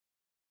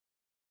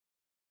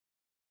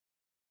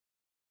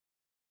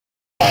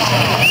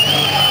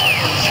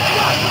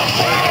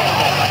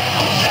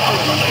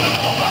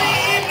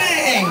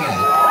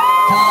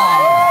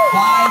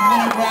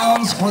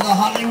For the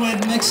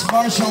Hollywood Mixed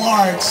Martial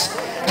Arts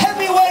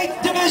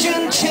Heavyweight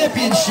Division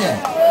Championship.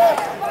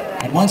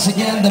 And once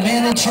again, the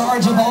man in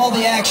charge of all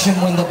the action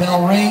when the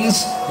bell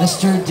rings,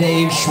 Mr.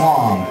 Dave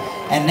Schwam.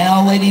 And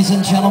now, ladies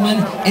and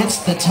gentlemen, it's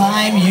the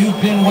time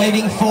you've been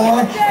waiting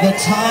for. The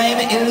time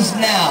is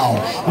now.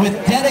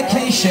 With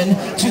dedication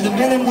to the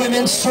men and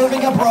women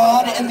serving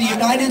abroad in the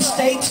United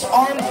States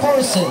Armed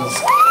Forces.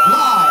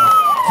 Live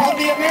from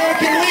the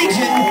American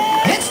Legion,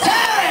 it's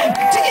time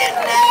to get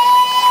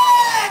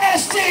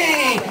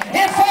nasty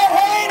in Fort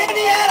Wayne,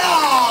 Indiana.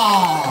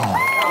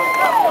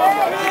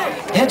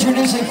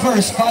 Introducing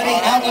first, fighting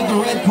out of the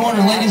red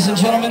corner, ladies and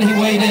gentlemen, he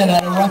weighed in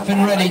at a rough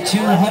and ready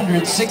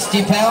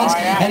 260 pounds,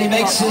 and he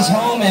makes his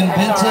home in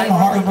Benton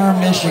Harbor,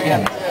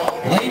 Michigan.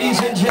 Ladies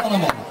and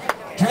gentlemen,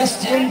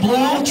 dressed in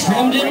blue,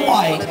 trimmed in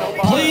white,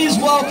 please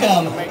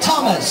welcome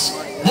Thomas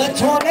the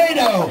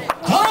Tornado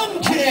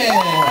Duncan.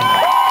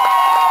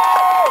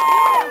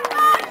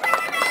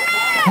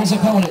 His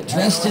opponent,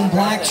 dressed in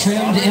black,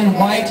 trimmed in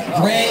white,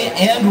 gray,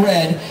 and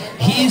red.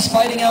 He's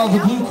fighting out of the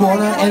blue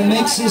corner and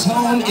makes his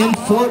home in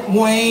Fort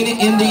Wayne,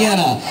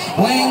 Indiana.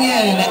 Weighing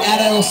in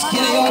at a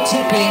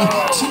stereotyping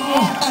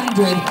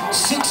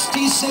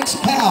 266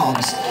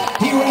 pounds.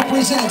 He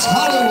represents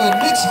Hollywood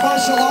Mixed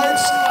Martial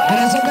Arts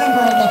and is a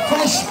member of the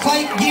Fresh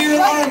Fight Gear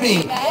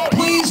Army.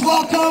 Please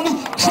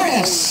welcome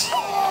Chris.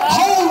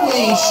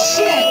 Holy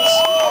shit!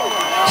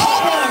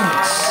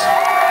 Hubartt!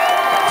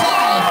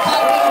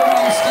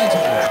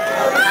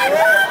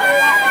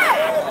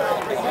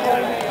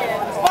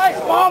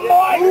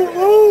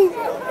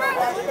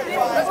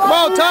 Come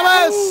on,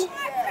 Thomas!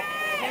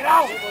 Get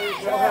out!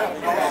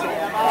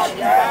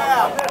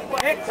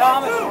 Hit,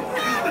 Thomas!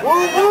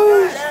 Woo,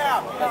 woo!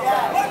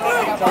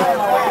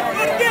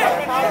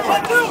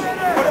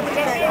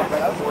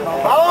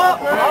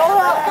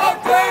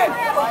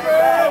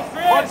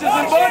 Bunches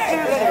and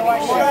bunches!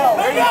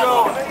 There you go!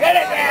 Get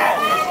it now!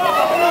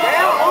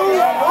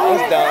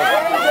 He's down.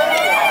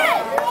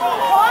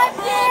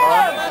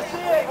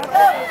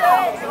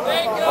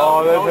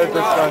 Oh,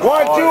 that's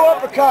 1-2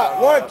 uppercut.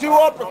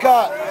 1-2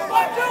 uppercut.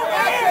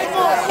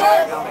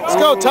 Let's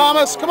go,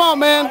 Thomas. Come on,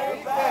 man.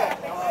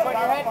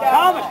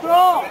 Thomas,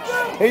 strong.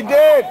 He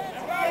did.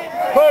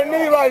 Put a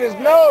knee right in his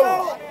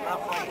nose.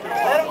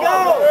 Let him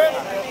go.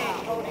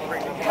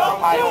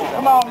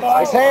 Come on, boy.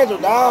 His hands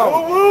are down.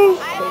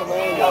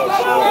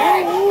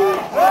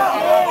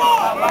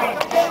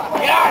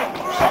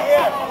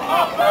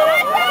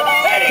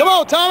 Come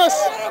on, Thomas.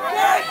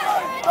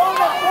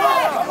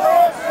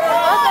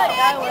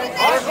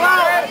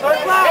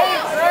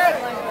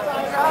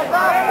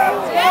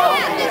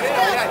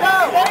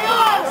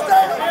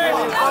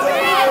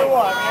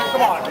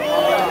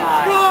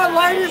 Come on,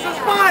 ladies, let's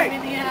fight!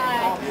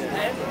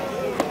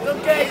 It's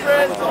okay,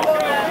 Chris.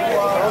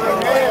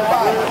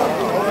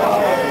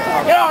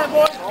 Get on it,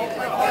 boys!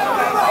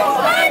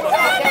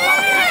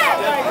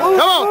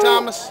 Come on,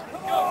 Thomas.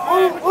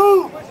 Woo,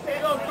 woo.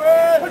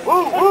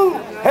 Woo, woo.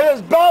 Hit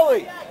his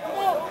belly.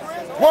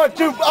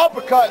 1-2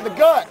 uppercut in the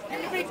gut.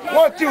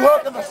 1-2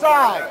 hook in the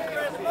side.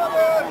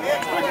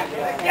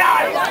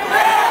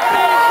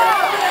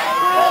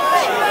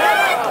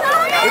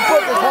 He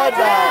put his head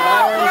down,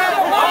 man.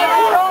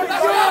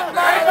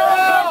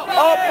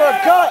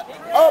 Uppercut!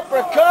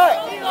 Uppercut!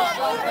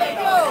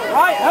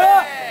 Right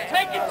hook!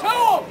 Take it to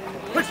him!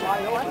 1,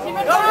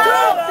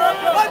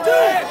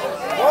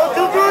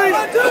 2, 3!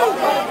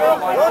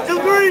 1, 2,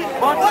 3!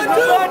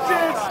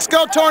 Let's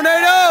go,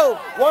 Tornado.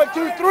 1,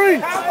 2, 3!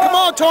 Come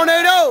on,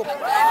 Tornado.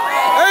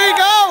 There you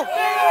go.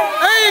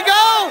 There you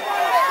go.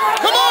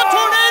 Come on,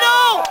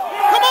 Tornado.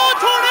 Come on,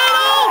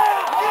 Tornado.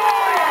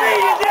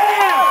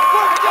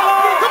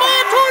 Come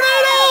on,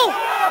 Tornado.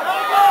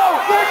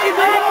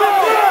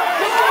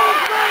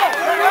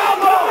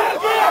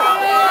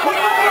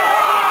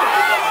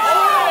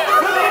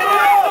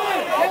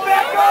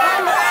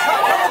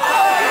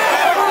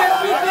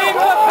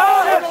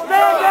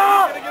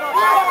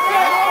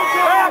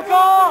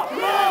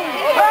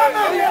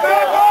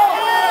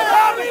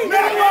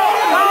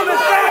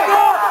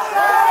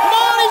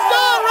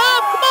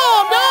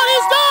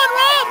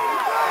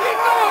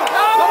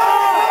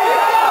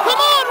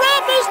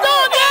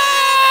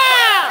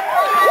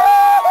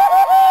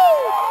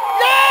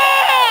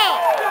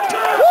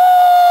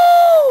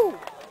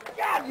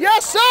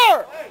 Yes,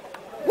 sir!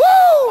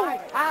 Woo!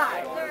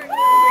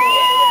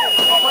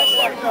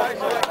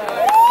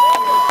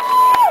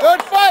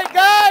 Good fight,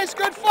 guys.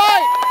 Good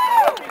fight.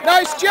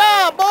 Nice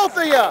job, both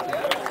of you. Get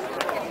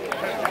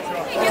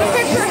a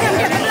picture of him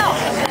getting the milk.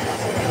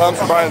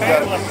 Brian's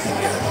got it.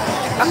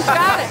 Who's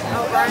got it?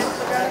 Oh,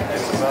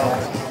 Brian's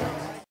got it.